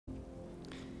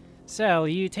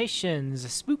Salutations,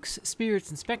 spooks, spirits,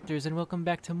 and specters, and welcome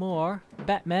back to more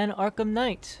Batman Arkham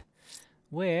Knight,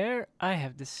 where I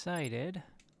have decided,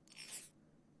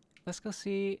 let's go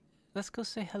say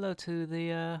hello to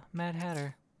the Mad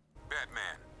Hatter.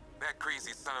 Batman, that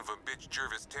crazy son of a bitch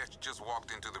Jervis just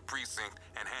walked into the precinct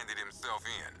and handed himself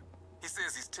in. He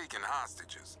says he's taking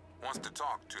hostages, wants to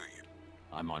talk to you.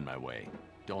 I'm on my way.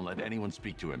 Don't let anyone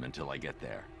speak to him until I get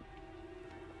there.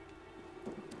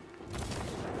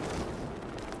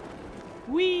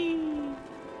 Whee!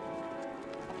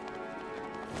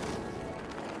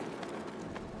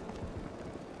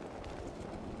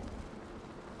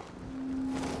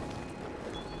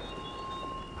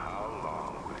 How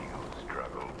long will you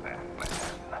struggle, Batman?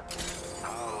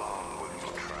 How long will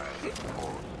you try to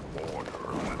enforce order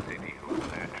in a city whose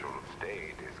natural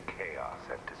state is chaos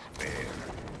and despair?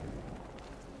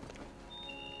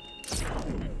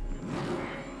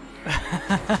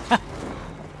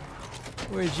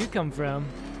 Where'd you come from?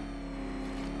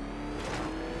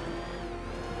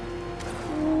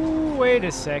 Ooh, wait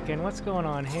a second, what's going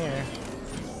on here?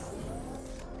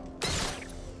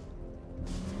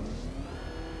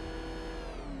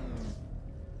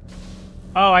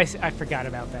 Oh, I forgot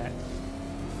about that.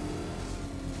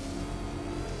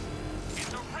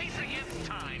 It's a race against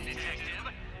time,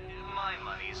 Detective. My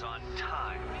money's on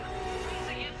time. Race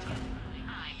against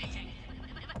time, Detective.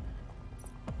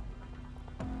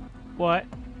 What?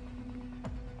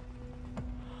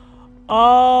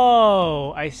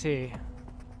 Oh, I see.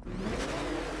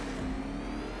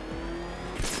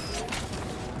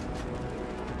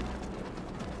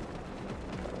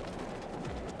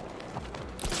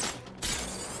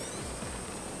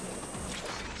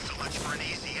 So much for an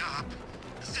easy op.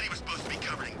 The city was supposed to be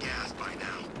covered in gas by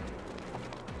now.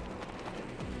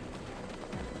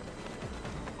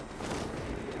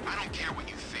 I don't care what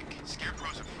you think.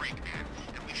 Scarecrow's a freak, man,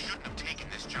 and we shouldn't have taken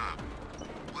this job.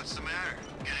 What's the matter?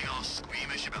 Getting all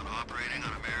squeamish about operating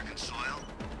on American soil?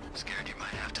 Scared you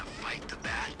might have to fight the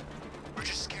bat? Or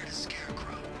just scared of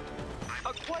Scarecrow?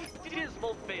 A quite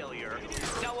dismal failure.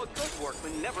 Now, a good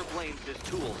workman never blames his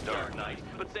tools, Dark Knight.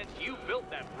 But since you built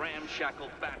that ramshackle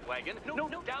Batwagon, no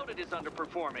doubt it is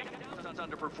underperforming. It's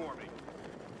underperforming.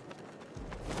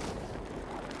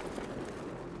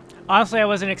 Honestly, I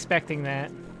wasn't expecting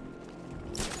that.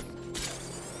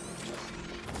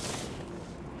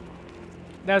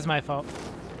 That was my fault.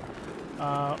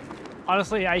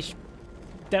 Honestly, I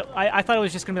thought it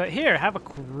was just gonna be like, here, have a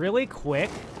really quick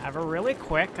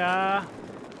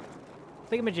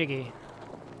thingamajiggy.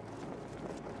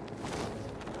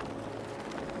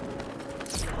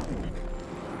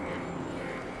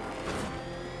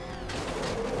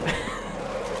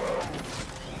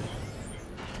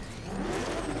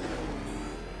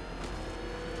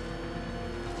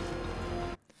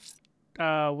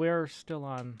 We're still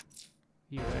on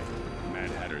you, right? Mad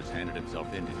Hatter's handed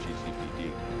himself into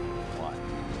GCPD. Why?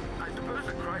 I suppose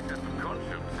a crisis of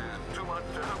conscience is too much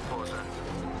to hope for, sir.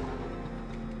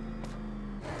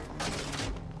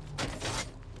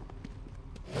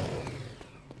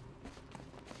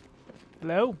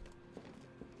 Hello?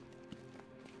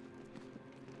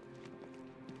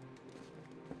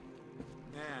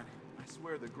 Man, I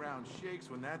swear the ground shakes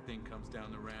when that thing comes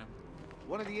down the ramp.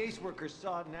 One of the ace workers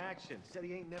saw it in action. Said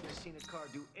he ain't never seen a car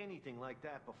do anything like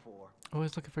that before.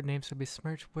 Always looking for names to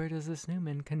besmirch. Where does this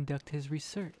Newman conduct his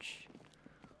research?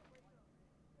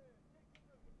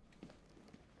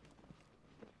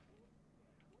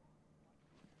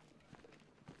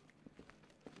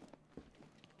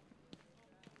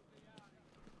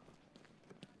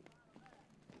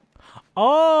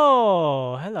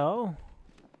 Oh, hello.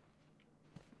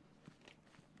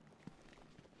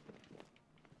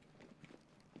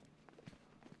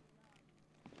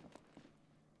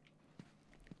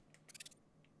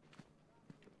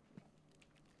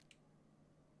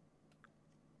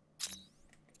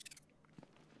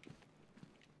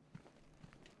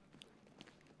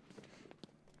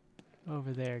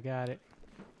 Over there, got it.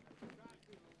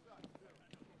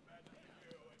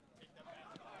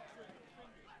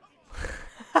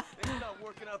 Things not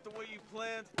working out the way you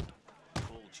planned?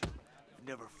 Told you. I've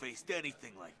never faced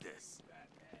anything like this.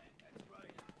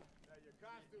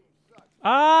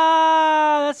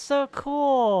 Ah, that's so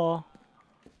cool.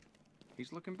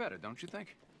 He's looking better, don't you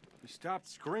think? He stopped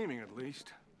screaming, at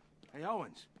least. Hey,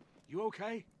 Owens, you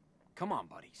okay? Come on,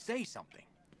 buddy, say something.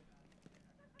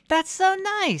 That's so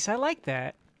nice. I like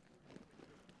that.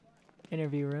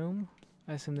 Interview room.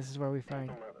 I assume this is where we find.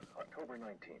 11th, October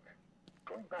 19th.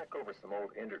 Going back over some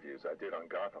old interviews I did on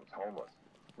Gotham's homeless.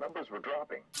 Numbers were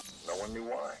dropping. No one knew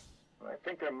why. And I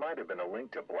think there might have been a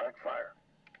link to Blackfire.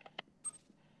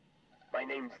 My My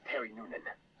name's Terry Noonan.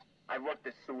 I've worked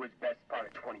the sewers best part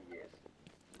of 20 years.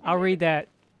 I'll read that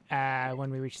when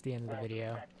we reach the end of the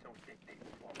video.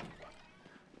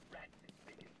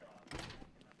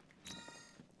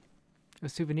 A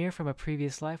souvenir from a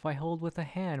previous life I hold with a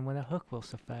hand when a hook will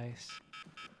suffice.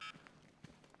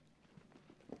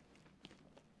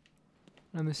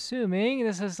 I'm assuming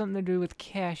this has something to do with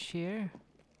cash here.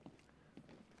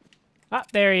 Ah,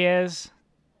 there he is.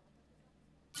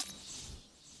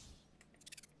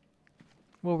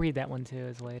 We'll read that one too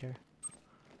as later.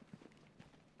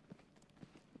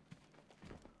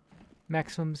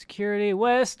 Maximum security,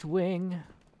 West Wing.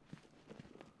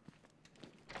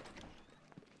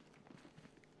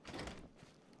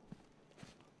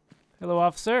 Hello,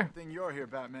 officer. Good thing you're here,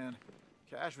 Batman.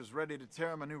 Cash was ready to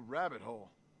tear him a new rabbit hole.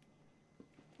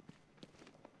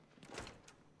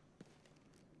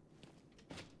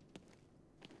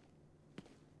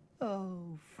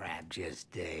 Oh, frabjous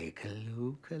day,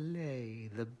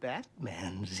 Kaloo-Kalay. The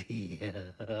Batman's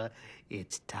here.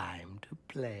 It's time to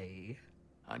play.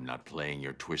 I'm not playing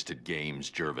your twisted games,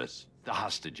 Jervis. The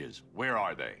hostages, where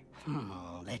are they?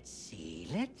 Let's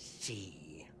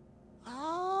see.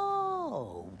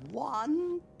 Oh,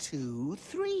 1, 2,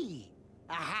 3.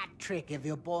 A hat trick of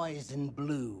your boys in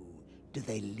blue. Do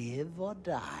they live or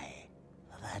die?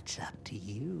 That's up to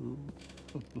you.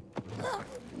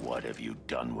 What have you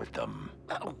done with them?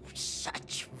 Oh,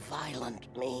 such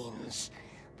violent means,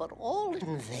 but all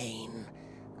in vain.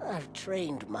 I've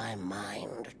trained my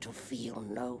mind to feel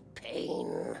no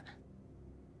pain.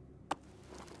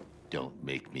 Don't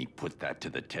make me put that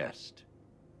to the test.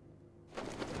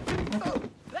 Oh,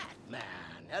 Batman,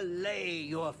 allay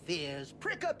your fears,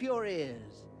 prick up your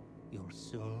ears. You'll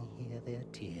soon hear their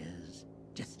tears.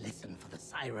 Just listen for the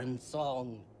siren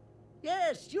song.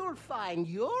 Yes, you'll find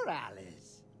your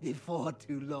Alice before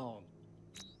too long.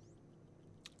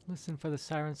 Listen for the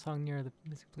siren song near the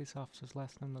missing police officer's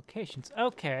last known locations.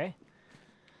 Okay.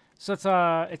 So it's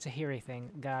a Harry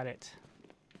thing. Got it.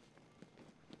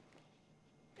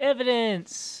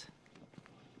 Evidence!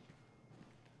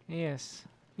 Yes.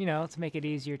 You know, to make it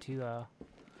easier to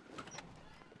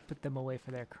put them away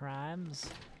for their crimes.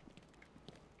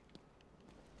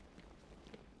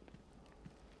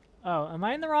 Oh, am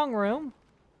I in the wrong room?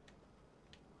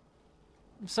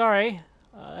 I'm sorry.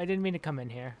 I didn't mean to come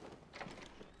in here.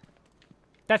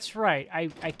 That's right. I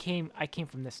came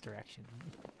from this direction.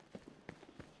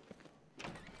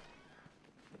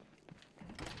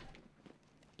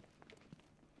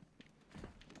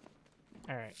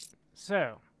 All right.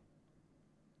 So,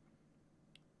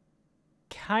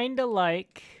 kind of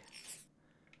like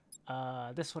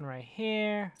this one right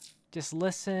here. Just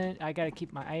listen. I got to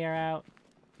keep my ear out.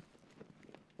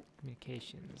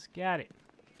 Communications. Got it.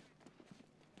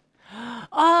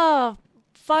 Ah,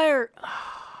 fire.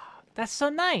 That's so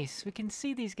nice. We can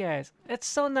see these guys. It's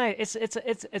so nice.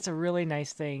 It's a really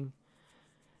nice thing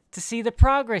to see the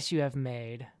progress you have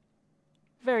made.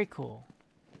 Very cool.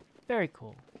 Very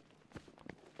cool.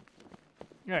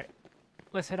 All right.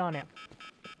 Let's head on out.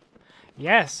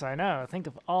 Yes, I know. Think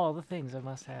of all the things I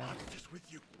must have. I'm just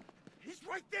with you. He's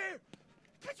right there.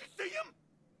 Can't you see him?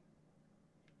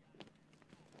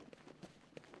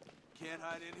 Can't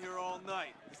hide in here all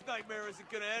night. This nightmare isn't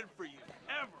gonna end for you,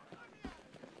 ever.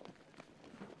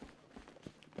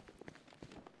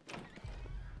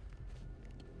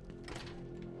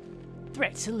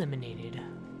 Threats eliminated.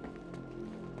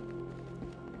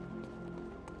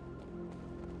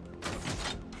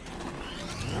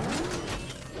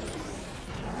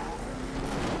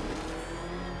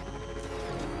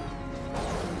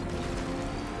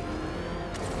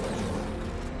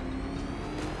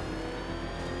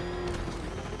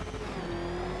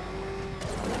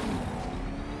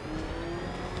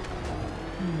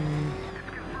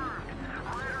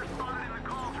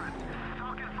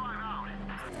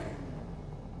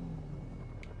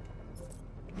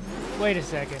 Wait a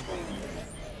second.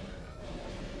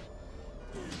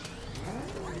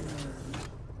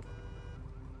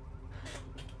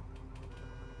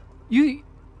 You...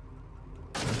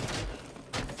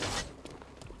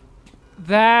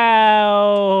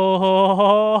 Thou...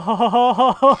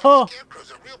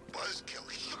 Scarecrow's a real buzzkill.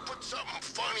 He should put something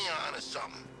funny on or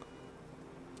something.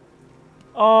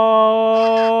 Oh,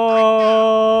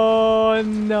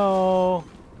 no.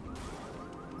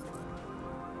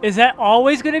 Is that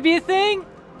always going to be a thing?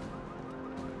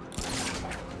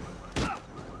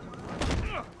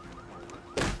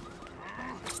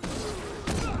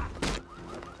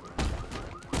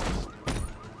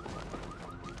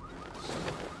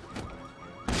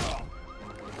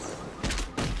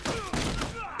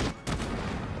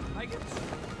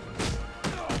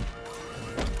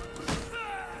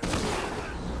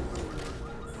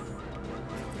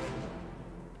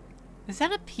 Is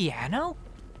that a piano?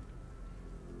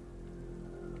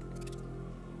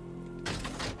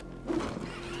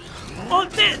 Oh,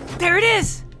 there it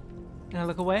is! Can I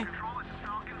look away?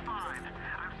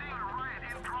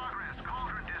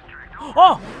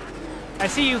 Oh! I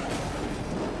see you.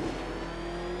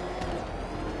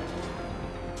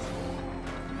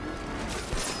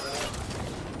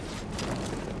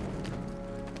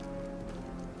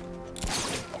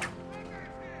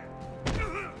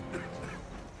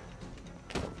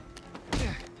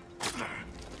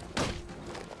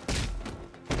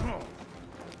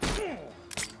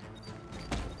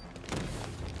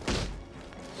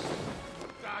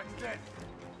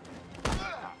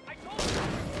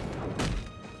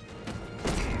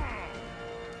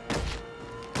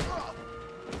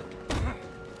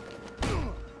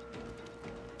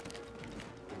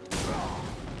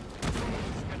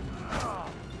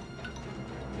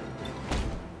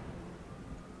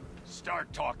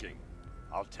 Start talking.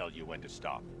 I'll tell you when to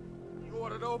stop. You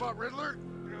want to know about Riddler?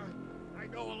 I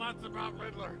know lots about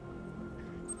Riddler.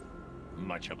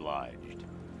 Much obliged.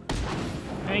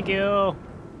 Thank you.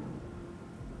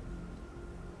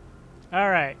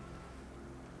 Alright.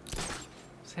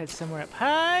 Let's head somewhere up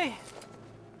high.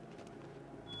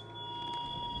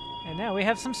 And now we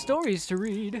have some stories to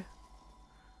read.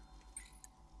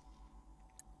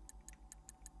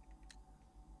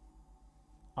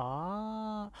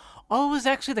 Ah. Oh, it was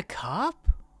actually the cop?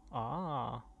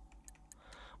 Ah.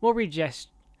 We'll read Just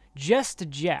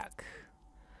Jack.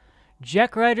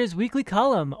 Jack Ryder's weekly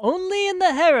column, only in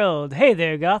the Herald. Hey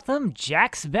there, Gotham.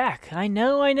 Jack's back. I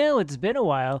know, it's been a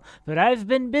while, but I've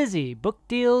been busy. Book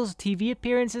deals, TV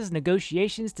appearances,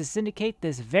 negotiations to syndicate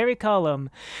this very column.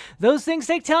 Those things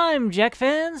take time, Jack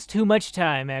fans. Too much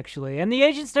time, actually. And the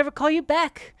agents never call you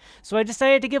back. So I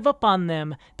decided to give up on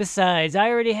them. Besides, I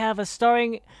already had a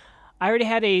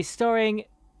starring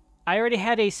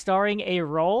a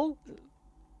role.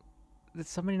 Did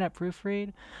somebody not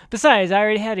proofread? Besides, I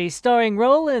already had a starring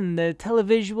role in the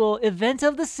televisual event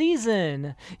of the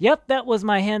season. Yep, that was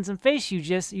my handsome face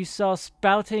you saw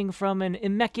sprouting from an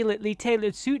immaculately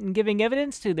tailored suit and giving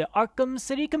evidence to the Arkham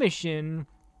City Commission.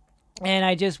 And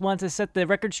I just want to set the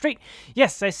record straight.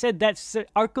 Yes, I said that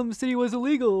Arkham City was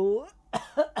illegal.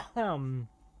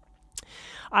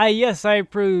 I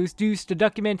produced a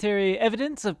documentary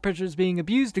evidence of prisoners being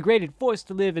abused, degraded, forced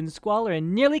to live in squalor,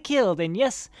 and nearly killed. And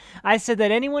yes, I said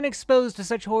that anyone exposed to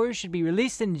such horrors should be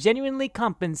released and genuinely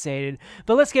compensated.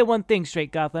 But let's get one thing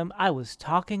straight, Gotham. I was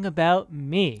talking about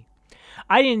me.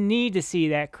 I didn't need to see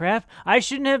that crap. I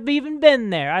shouldn't have even been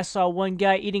there. I saw one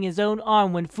guy eating his own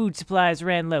arm when food supplies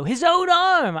ran low. His own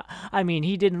arm! I mean,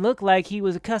 he didn't look like he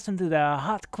was accustomed to the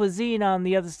hot cuisine on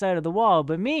the other side of the wall.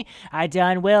 But me, I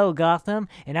dined well, Gotham,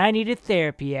 and I needed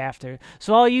therapy after.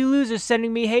 So all you losers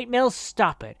sending me hate mail,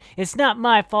 stop it. It's not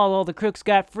my fault all the crooks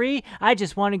got free. I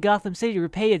just wanted Gotham City to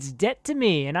repay its debt to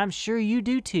me, and I'm sure you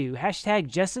do too. Hashtag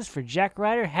justice for Jack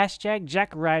Ryder. Hashtag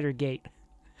Jack Rydergate.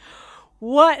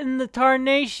 What in the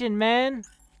tarnation, man?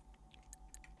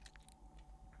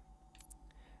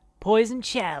 Poison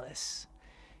chalice.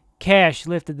 Cash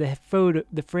lifted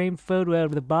the framed photo out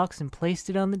of the box and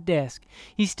placed it on the desk.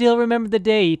 He still remembered the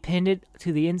day he pinned it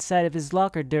to the inside of his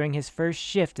locker during his first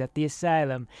shift at the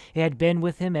asylum. It had been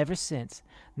with him ever since.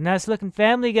 Nice-looking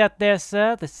family you got there,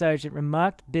 sir, the sergeant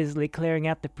remarked, busily clearing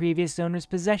out the previous owner's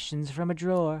possessions from a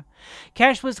drawer.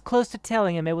 Cash was close to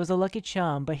telling him it was a lucky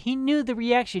charm, but he knew the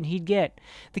reaction he'd get.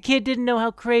 The kid didn't know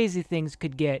how crazy things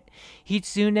could get. He'd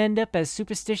soon end up as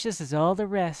superstitious as all the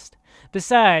rest.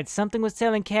 Besides, something was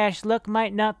telling Cash luck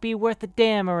might not be worth a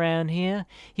damn around here.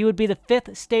 He would be the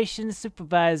 5th station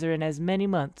supervisor in as many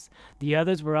months. The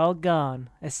others were all gone,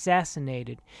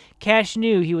 assassinated. Cash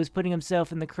knew he was putting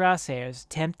himself in the crosshairs,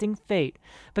 tempting fate.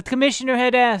 But the commissioner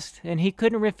had asked, and he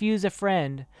couldn't refuse a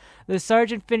friend. The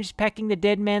sergeant finished packing the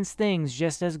dead man's things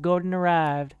just as Gordon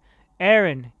arrived.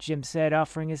 "Aaron," Jim said,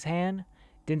 offering his hand.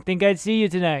 "Didn't think I'd see you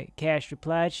tonight," Cash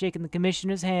replied, shaking the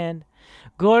commissioner's hand.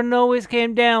 Gordon always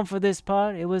came down for this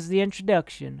part. It was the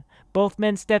introduction. Both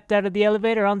men stepped out of the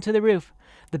elevator onto the roof.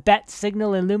 The bat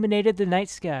signal illuminated the night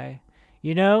sky.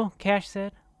 "You know," Cash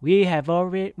said, we have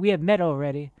met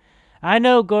already." "I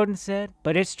know," Gordon said,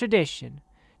 "but it's tradition."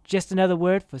 Just another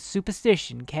word for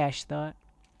superstition, Cash thought.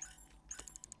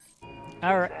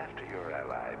 All right. After your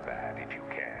ally, Bat, if you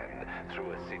can,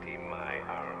 through a city my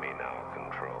army now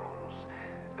controls.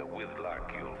 With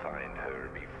luck, you'll find her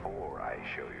before I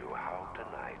show you how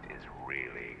tonight is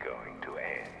really going to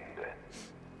end.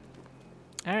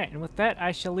 Alright, and with that,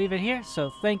 I shall leave it here.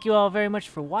 So thank you all very much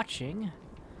for watching.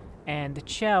 And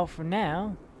ciao for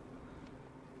now.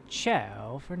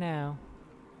 Ciao for now.